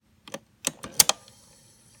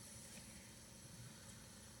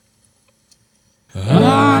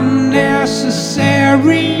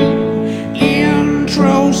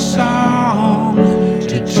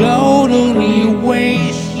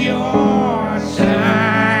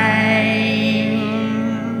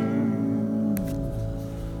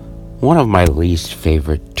One of my least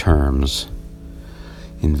favorite terms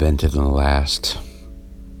invented in the last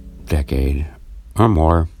decade or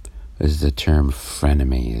more is the term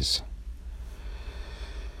frenemies.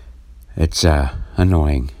 It's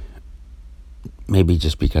annoying, maybe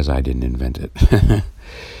just because I didn't invent it.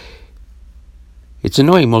 It's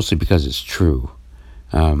annoying mostly because it's true.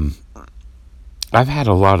 I've had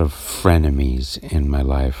a lot of frenemies in my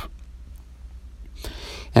life,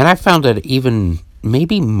 and I found that even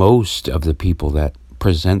maybe most of the people that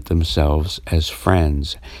present themselves as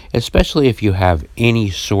friends, especially if you have any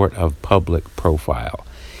sort of public profile.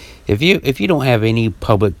 If you don't have any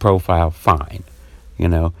public profile, fine.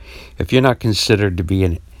 If you're not considered to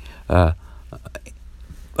be a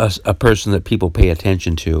person that people pay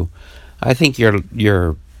attention to, I think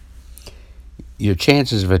your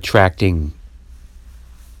chances of attracting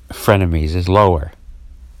frenemies is lower.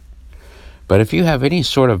 But if you have any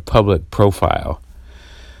sort of public profile,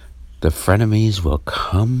 the frenemies will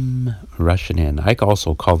come rushing in. I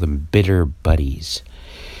also call them bitter buddies.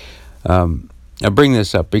 I bring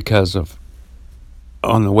this up because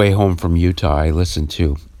on the way home from Utah, I listened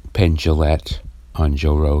to Penn Jillette on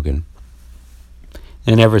Joe Rogan.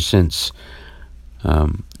 And ever since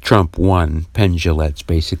Trump won, Penn Jillette's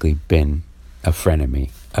basically been a frenemy,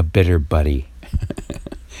 a bitter buddy.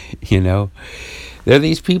 There are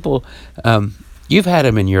these people, you've had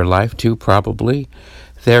them in your life too, probably.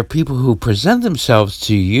 They're people who present themselves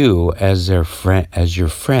to you as your friend.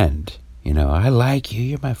 I like you,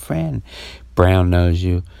 you're my friend. Brown knows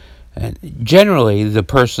you. And generally, the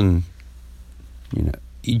person,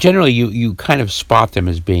 you kind of spot them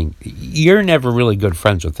as being, you're never really good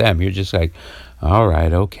friends with them. You're just like, all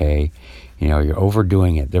right, okay. You're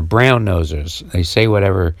overdoing it. They're brown nosers. They say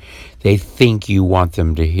whatever they think you want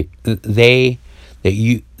them to hear. They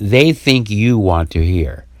think you want to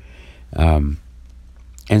hear.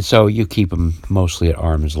 And so you keep them mostly at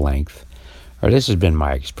arm's length. Or this has been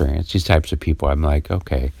my experience. These types of people, I'm like,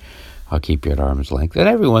 okay, I'll keep you at arm's length. And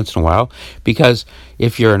every once in a while, because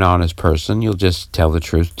if you're an honest person, you'll just tell the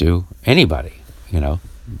truth to anybody.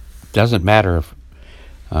 Doesn't matter if,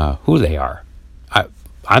 who they are.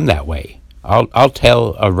 I'm that way. I'll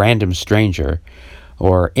tell a random stranger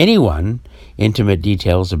or anyone intimate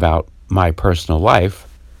details about my personal life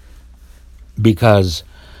because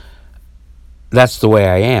that's the way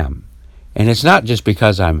I am. And it's not just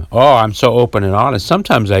because I'm so open and honest.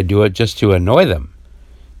 Sometimes I do it just to annoy them.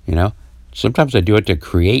 Sometimes I do it to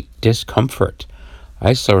create discomfort.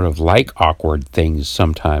 I sort of like awkward things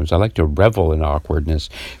sometimes. I like to revel in awkwardness.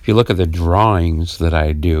 If you look at the drawings that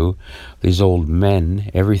I do, these old men,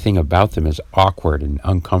 everything about them is awkward and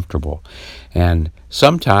uncomfortable. And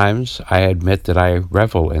sometimes I admit that I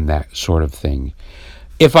revel in that sort of thing.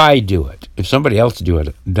 If I do it. If somebody else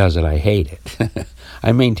does it, I hate it.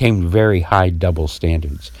 I maintain very high double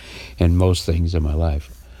standards in most things in my life.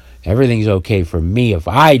 Everything's okay for me if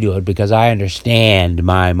I do it because I understand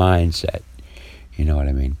my mindset. You know what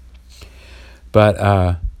I mean? But,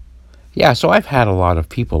 so I've had a lot of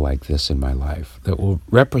people like this in my life that will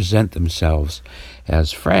represent themselves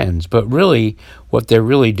as friends, but really what they're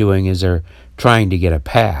really doing is they're trying to get a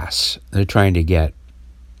pass. They're trying to get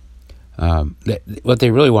what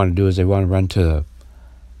they really want to do is they want to run to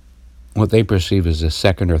what they perceive as a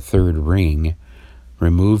second or third ring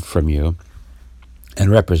removed from you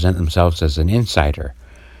and represent themselves as an insider.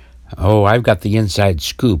 Oh, I've got the inside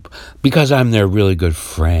scoop because I'm their really good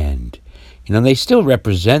friend. They still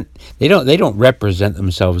represent, they don't represent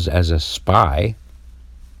themselves as a spy.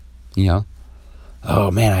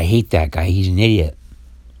 Oh man, I hate that guy. He's an idiot.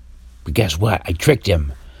 But guess what? I tricked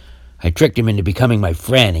him. I tricked him into becoming my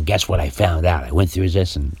friend, and guess what I found out? I went through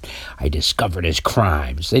this, and I discovered his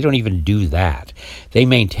crimes. They don't even do that. They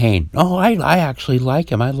maintain, I actually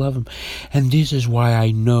like him. I love him. And this is why I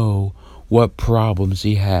know what problems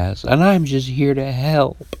he has, and I'm just here to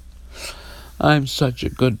help. I'm such a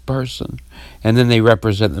good person. And then they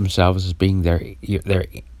represent themselves as being they're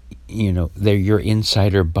your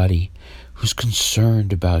insider buddy who's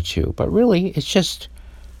concerned about you. But really, it's just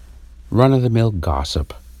run-of-the-mill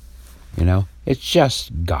gossip. It's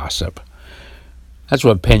just gossip. That's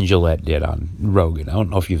what Penn Jillette did on Rogan. I don't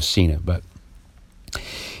know if you've seen it, but,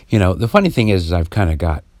 the funny thing is I've kind of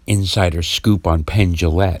got insider scoop on Penn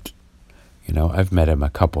Jillette. I've met him a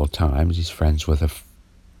couple of times. He's friends with a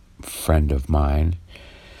friend of mine.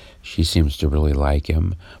 She seems to really like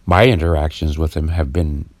him. My interactions with him have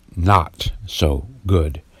been not so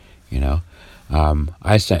good,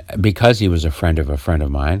 because he was a friend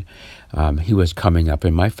of mine, he was coming up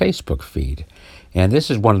in my Facebook feed. And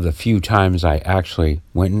this is one of the few times I actually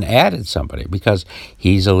went and added somebody, because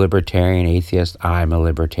he's a libertarian atheist. I'm a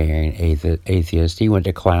libertarian atheist. He went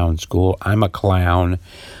to clown school. I'm a clown.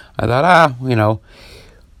 I thought,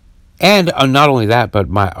 And not only that, but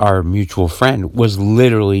our mutual friend was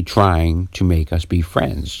literally trying to make us be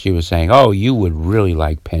friends. She was saying, oh, you would really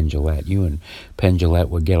like Penn Jillette. You and Penn Jillette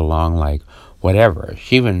would get along like whatever.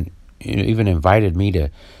 She even invited me to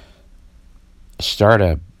start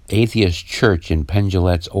a atheist church in Penn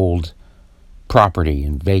Jillette's old property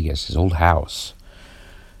in Vegas, his old house.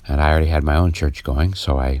 And I already had my own church going,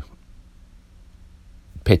 so I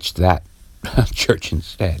pitched that church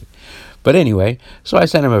instead. But anyway, so I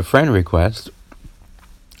sent him a friend request,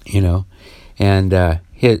 and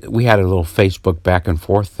we had a little Facebook back and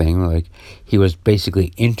forth thing. Like, he was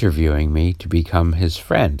basically interviewing me to become his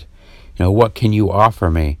friend. What can you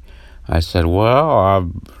offer me? I said,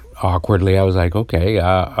 well, awkwardly, I was like, okay,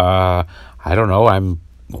 I don't know.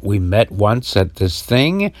 We met once at this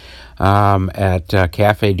thing at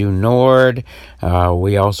Cafe du Nord.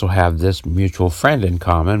 We also have this mutual friend in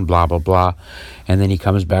common, blah, blah, blah. And then he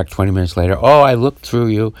comes back 20 minutes later. Oh, I looked through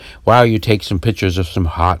you. Wow, you take some pictures of some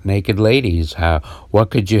hot naked ladies.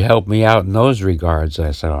 What could you help me out in those regards?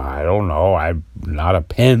 I said, I don't know. I'm not a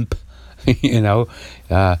pimp.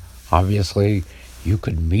 Obviously, you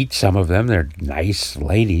could meet some of them. They're nice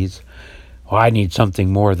ladies. Well, I need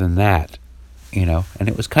something more than that. And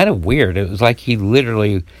it was kind of weird. It was like he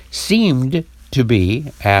literally seemed to be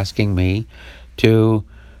asking me to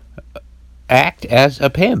act as a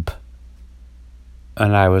pimp.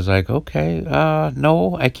 And I was like, okay,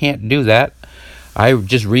 no, I can't do that. I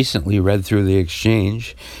just recently read through the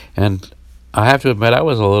exchange, and I have to admit I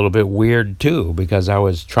was a little bit weird too, because I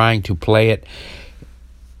was trying to play it.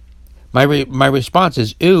 My response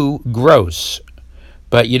is, ooh, gross.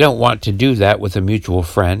 But you don't want to do that with a mutual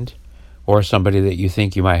friend or somebody that you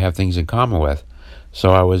think you might have things in common with.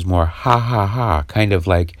 So I was more ha ha ha, kind of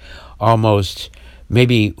like almost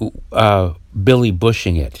maybe Billy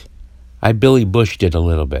Bushing it. I Billy Bushed it a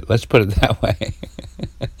little bit. Let's put it that way.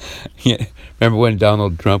 Yeah. Remember when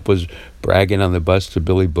Donald Trump was bragging on the bus to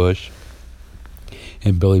Billy Bush?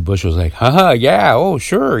 And Billy Bush was like, haha, yeah, oh,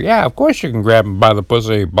 sure, yeah, of course you can grab him by the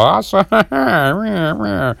pussy, boss. I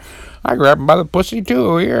grab him by the pussy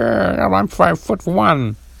too, yeah, I'm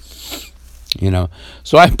 5'1".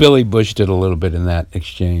 So I Billy Bushed it a little bit in that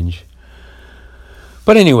exchange.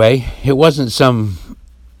 But anyway, it wasn't some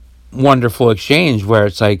wonderful exchange where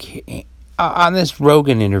it's like, on this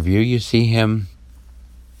Rogan interview, you see him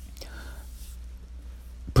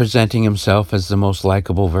presenting himself as the most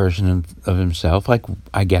likable version of himself, like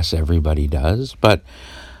I guess everybody does. But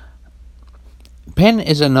Penn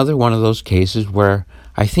is another one of those cases where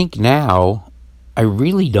I think now I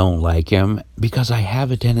really don't like him, because I have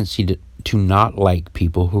a tendency to not like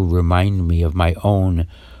people who remind me of my own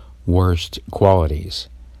worst qualities,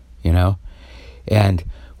 And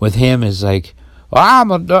with him is like,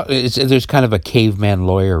 there's kind of a caveman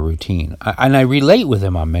lawyer routine. And I relate with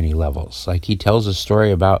him on many levels. Like, he tells a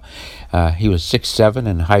story about he was 6'7"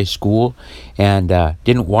 in high school and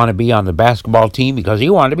didn't want to be on the basketball team because he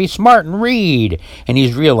wanted to be smart and read. And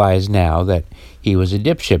he's realized now that he was a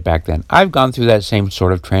dipshit back then. I've gone through that same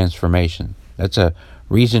sort of transformation. That's a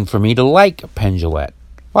reason for me to like Penn Jillette.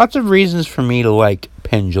 Lots of reasons for me to like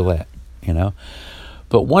Penn Jillette,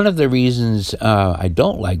 But one of the reasons I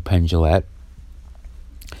don't like Penn Jillette,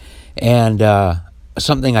 and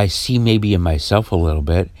something I see maybe in myself a little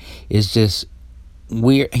bit, is this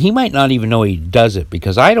weird. He might not even know he does it,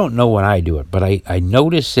 because I don't know when I do it, but I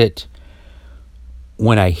notice it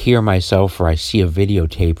when I hear myself or I see a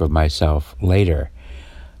videotape of myself later.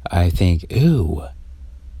 I think, ooh,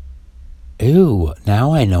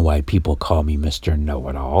 now I know why people call me Mr.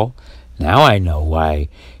 Know-It-All. Now I know why,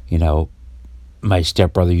 my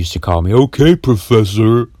stepbrother used to call me, okay,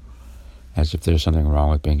 Professor, as if there's something wrong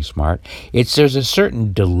with being smart. There's a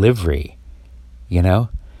certain delivery,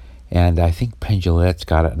 and I think Penn Jillette's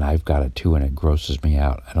got it, and I've got it too, and it grosses me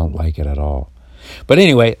out. I don't like it at all. But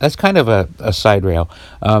anyway, that's kind of a side rail.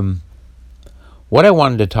 What I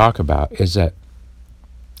wanted to talk about is that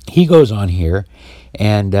he goes on here,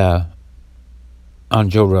 and on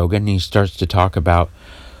Joe Rogan, he starts to talk about,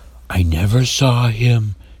 I never saw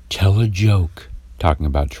him tell a joke, talking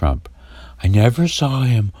about Trump. I never saw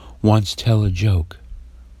him once tell a joke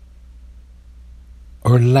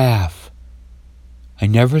or laugh. I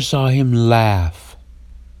never saw him laugh.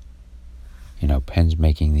 Penn's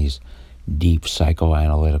making these deep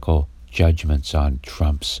psychoanalytical judgments on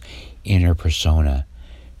Trump's inner persona,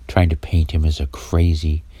 trying to paint him as a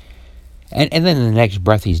crazy And then in the next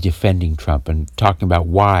breath, he's defending Trump and talking about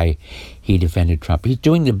why he defended Trump. He's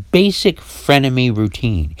doing the basic frenemy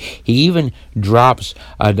routine. He even drops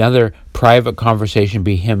another private conversation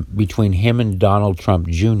between him and Donald Trump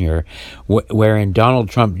Jr., wherein Donald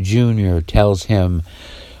Trump Jr. tells him,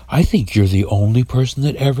 "I think you're the only person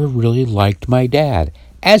that ever really liked my dad."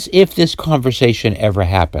 As if this conversation ever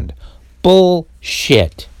happened.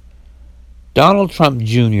 Bullshit. Donald Trump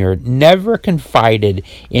Jr. never confided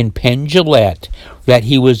in Penn Jillette that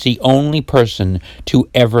he was the only person to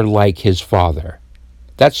ever like his father.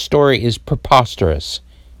 That story is preposterous.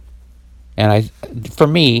 And for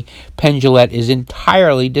me, Penn Jillette is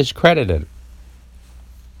entirely discredited.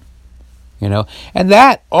 And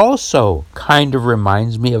that also kind of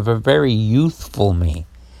reminds me of a very youthful me.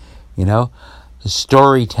 The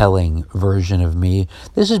storytelling version of me.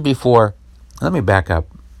 This is before, let me back up.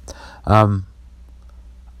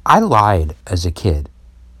 I lied as a kid,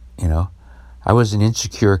 I was an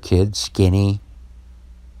insecure kid, skinny,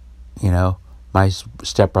 my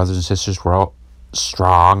stepbrothers and sisters were all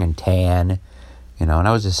strong and tan, and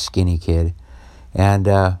I was a skinny kid. And,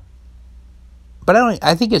 but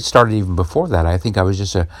I think it started even before that. I think I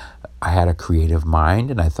had a creative mind,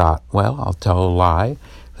 and I thought, well, I'll tell a lie.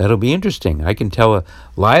 That'll be interesting. I can tell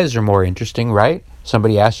lies are more interesting, right?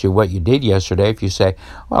 Somebody asks you what you did yesterday. If you say,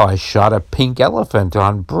 well, I shot a pink elephant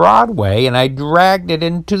on Broadway and I dragged it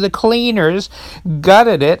into the cleaners,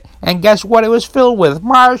 gutted it, and guess what it was filled with?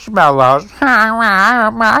 Marshmallows.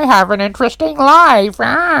 I have an interesting life.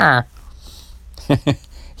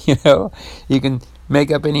 You can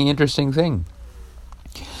make up any interesting thing.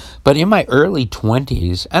 But in my early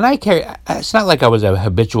 20s, and it's not like I was a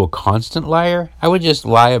habitual constant liar. I would just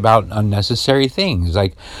lie about unnecessary things.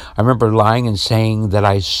 Like, I remember lying and saying that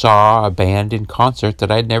I saw a band in concert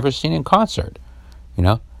that I'd never seen in concert.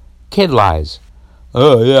 Kid lies.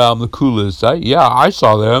 Oh, yeah, I'm the coolest. I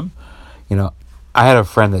saw them. I had a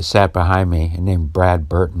friend that sat behind me named Brad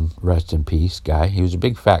Burton, rest in peace, guy. He was a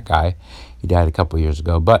big fat guy. He died a couple years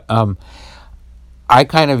ago. But I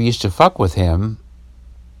kind of used to fuck with him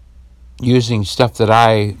using stuff that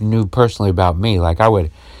I knew personally about me. Like I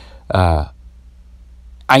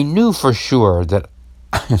knew for sure that,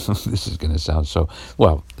 this is going to sound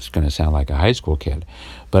it's going to sound like a high school kid,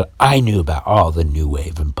 but I knew about all the new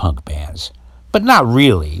wave and punk bands. But not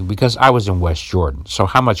really, because I was in West Jordan, so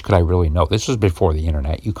how much could I really know? This was before the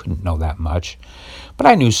internet. You couldn't know that much. But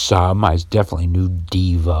I knew some. I definitely knew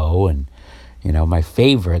Devo and, my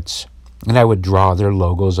favorites. And I would draw their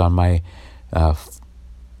logos on my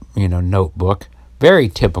notebook. Very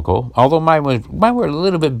typical, although mine were a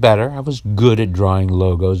little bit better. I was good at drawing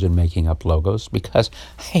logos and making up logos because,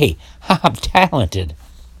 hey, I'm talented.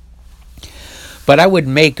 But I would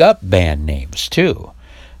make up band names too,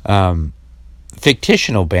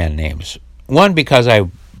 fictional band names. One, because I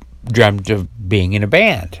dreamt of being in a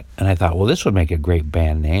band, and I thought, well, this would make a great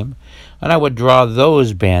band name, and I would draw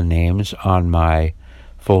those band names on my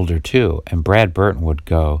folder too. And Brad Burton would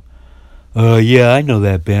go, yeah, I know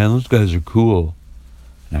that band. Those guys are cool.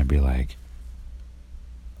 And I'd be like,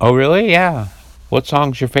 oh, really? Yeah. What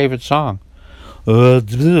song's your favorite song?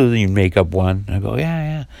 You make up one. I go,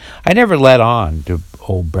 yeah. I never let on to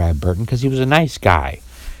old Brad Burton because he was a nice guy,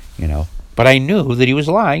 But I knew that he was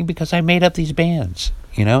lying because I made up these bands,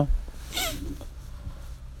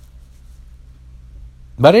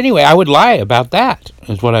 But anyway, I would lie about that,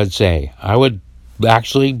 is what I'd say. I would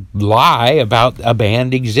actually lie about a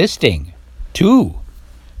band existing too.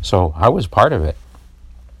 So I was part of it.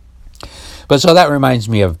 But so that reminds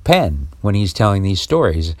me of Penn when he's telling these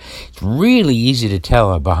stories. It's really easy to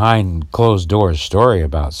tell a behind closed doors story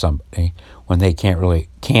about somebody when they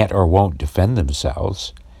can't or won't defend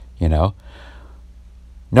themselves,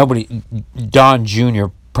 Nobody, Don Jr.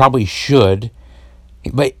 probably should,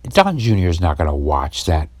 but Don Jr. is not going to watch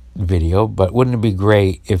that video. But wouldn't it be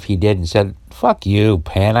great if he did and said, fuck you,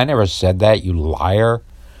 Penn, I never said that, you liar.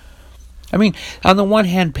 I mean, on the one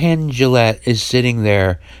hand, Penn Jillette is sitting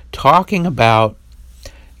there talking about,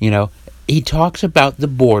 he talks about the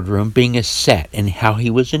boardroom being a set and how he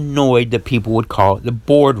was annoyed that people would call it the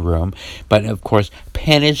boardroom. But, of course,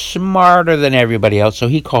 Penn is smarter than everybody else, so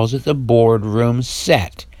he calls it the boardroom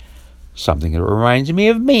set. Something that reminds me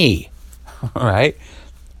of me, right?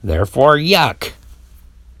 Therefore, yuck.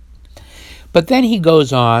 But then he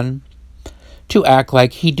goes on to act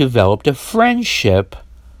like he developed a friendship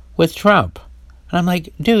with Trump. And I'm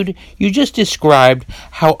like, dude, you just described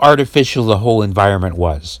how artificial the whole environment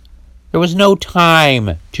was. There was no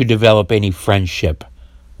time to develop any friendship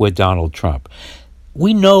with Donald Trump.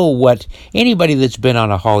 We know what anybody that's been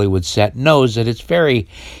on a Hollywood set knows, that it's very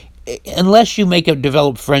unless you make a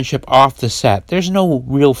developed friendship off the set, there's no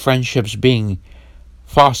real friendships being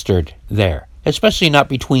fostered there, especially not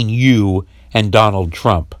between you and Donald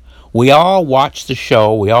Trump. We all watched the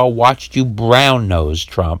show. We all watched you brown-nose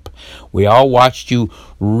Trump. We all watched you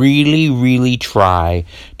really, really try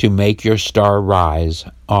to make your star rise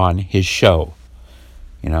on his show.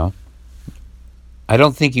 You know, I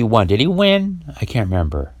don't think he won. Did he win? I can't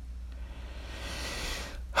remember.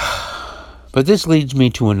 But this leads me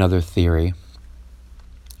to another theory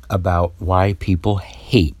about why people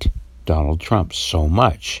hate Donald Trump so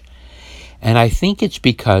much. And I think it's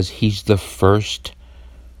because he's the first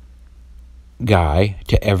guy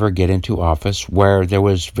to ever get into office where there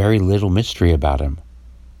was very little mystery about him.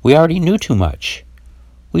 We already knew too much.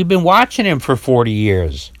 We've been watching him for 40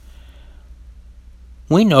 years.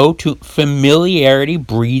 We know familiarity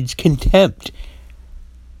breeds contempt.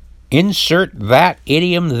 Insert that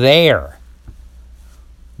idiom there.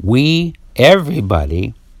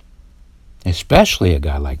 Everybody, especially a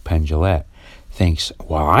guy like Penn Jillette, thinks,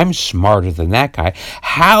 well, I'm smarter than that guy.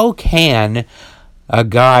 How can a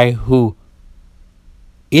guy who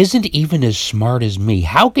isn't even as smart as me,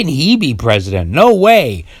 how can he be president? No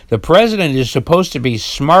way. The president is supposed to be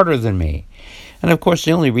smarter than me. And of course,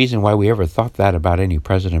 the only reason why we ever thought that about any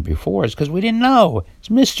president before is because we didn't know. It's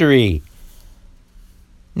mystery.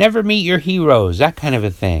 Never meet your heroes, that kind of a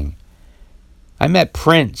thing. I met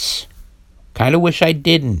Prince. Kind of wish I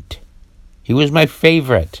didn't. He was my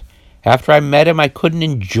favorite. After I met him, I couldn't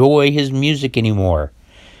enjoy his music anymore.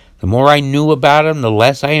 The more I knew about him, the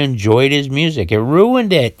less I enjoyed his music. It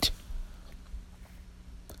ruined it.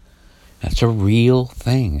 That's a real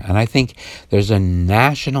thing. And I think there's a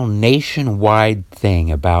nationwide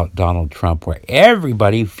thing about Donald Trump where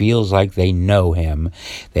everybody feels like they know him.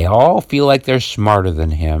 They all feel like they're smarter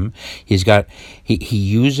than him. He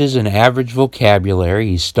uses an average vocabulary.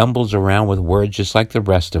 He stumbles around with words just like the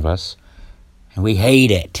rest of us. And we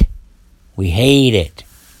hate it. We hate it.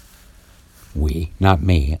 We, not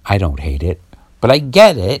me. I don't hate it. But I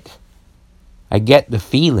get it. I get the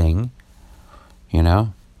feeling, you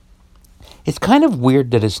know. It's kind of weird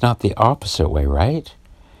that it's not the opposite way, right?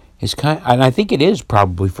 And I think it is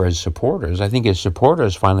probably for his supporters. I think his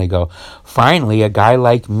supporters finally go, finally, a guy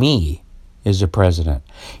like me is the president.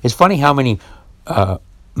 It's funny how many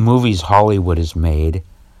movies Hollywood has made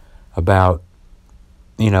about,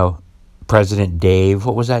 President Dave.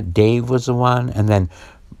 What was that? Dave was the one. And then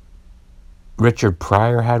Richard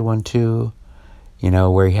Pryor had one too,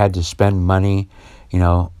 where he had to spend money, he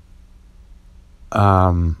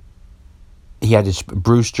had this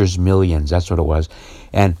Brewster's Millions, that's what it was.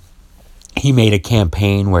 And he made a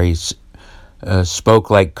campaign where he spoke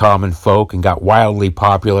like common folk and got wildly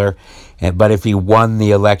popular. But if he won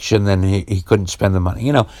the election, then he couldn't spend the money.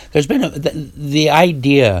 There's been the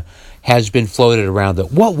idea has been floated around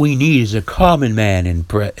that what we need is a common man in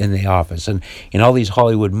the office. And in all these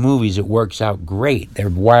Hollywood movies, it works out great. They're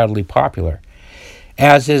wildly popular.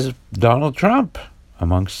 As is Donald Trump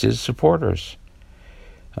amongst his supporters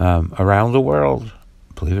around the world.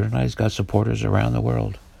 Believe it or not, he's got supporters around the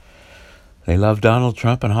world. They love Donald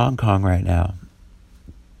Trump in Hong Kong right now.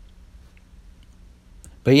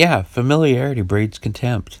 But yeah, familiarity breeds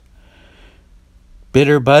contempt.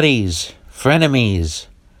 Bitter buddies, frenemies.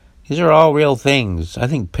 These are all real things. I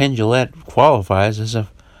think Penn Jillette qualifies as a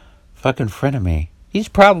fucking frenemy. He's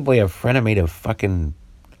probably a frenemy to fucking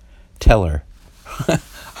Teller.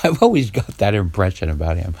 I've always got that impression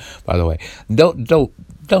about him, by the way. Don't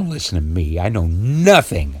listen to me. I know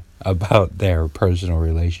nothing about their personal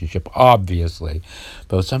relationship, obviously.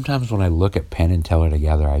 But sometimes when I look at Penn and Teller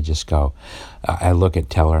together, I just go, I look at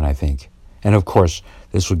Teller and I think, and of course,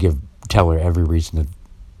 this would give Teller every reason to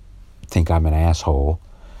think I'm an asshole.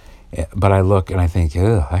 But I look and I think,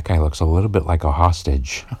 that guy looks a little bit like a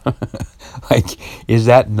hostage. Like, is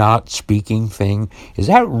that not speaking thing? Is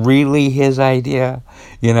that really his idea?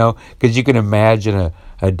 Because you can imagine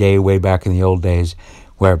a day way back in the old days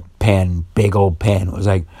where Penn, big old Penn, was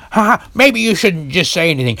like, maybe you shouldn't just say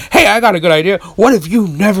anything. Hey, I got a good idea. What if you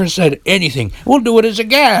never said anything? We'll do it as a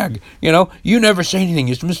gag. You never say anything.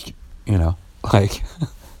 It's like,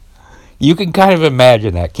 you can kind of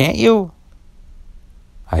imagine that, can't you?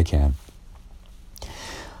 I can.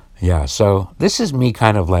 Yeah, so this is me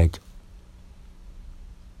kind of like,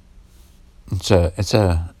 it's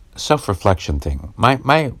a self-reflection thing.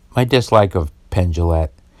 My dislike of Penn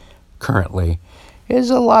Jillette currently is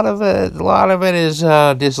a lot of it is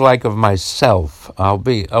dislike of myself. I'll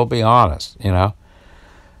be honest,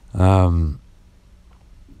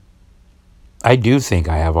 I do think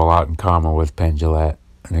I have a lot in common with Penn Jillette,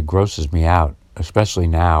 and it grosses me out, especially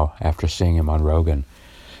now after seeing him on Rogan.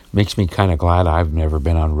 Makes me kind of glad I've never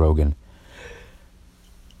been on Rogan.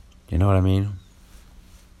 You know what I mean?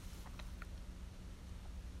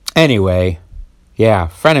 Anyway, yeah,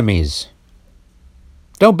 frenemies.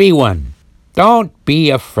 Don't be one. Don't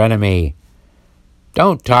be a frenemy.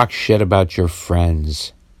 Don't talk shit about your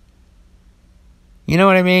friends. You know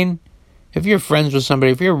what I mean? If you're friends with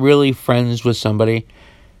somebody, if you're really friends with somebody,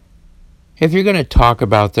 if you're going to talk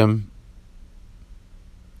about them,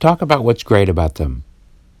 talk about what's great about them.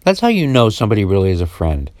 That's how you know somebody really is a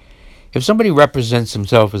friend. If somebody represents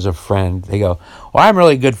himself as a friend, they go, well, I'm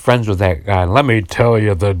really good friends with that guy. Let me tell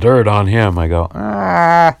you the dirt on him. I go,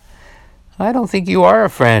 I don't think you are a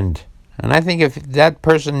friend. And I think if that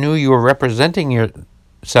person knew you were representing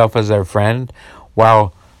yourself as their friend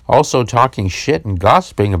while also talking shit and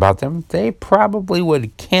gossiping about them, they probably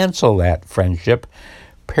would cancel that friendship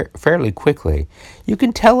fairly quickly. You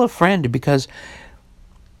can tell a friend because,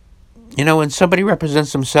 you know, when somebody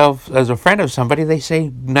represents themselves as a friend of somebody, they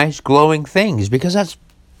say nice, glowing things because that's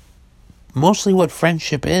mostly what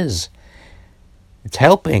friendship is. It's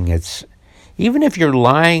helping. It's even if you're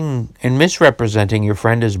lying and misrepresenting your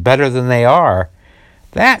friend as better than they are,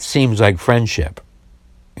 that seems like friendship,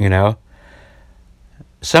 you know?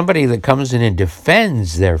 Somebody that comes in and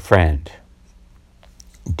defends their friend.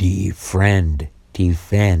 Defend.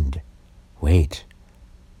 Wait.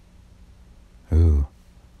 Ooh.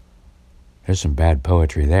 There's some bad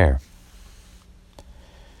poetry there.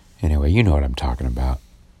 Anyway, you know what I'm talking about.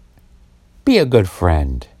 Be a good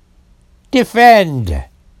friend. Defend.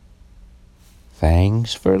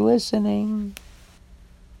 Thanks for listening.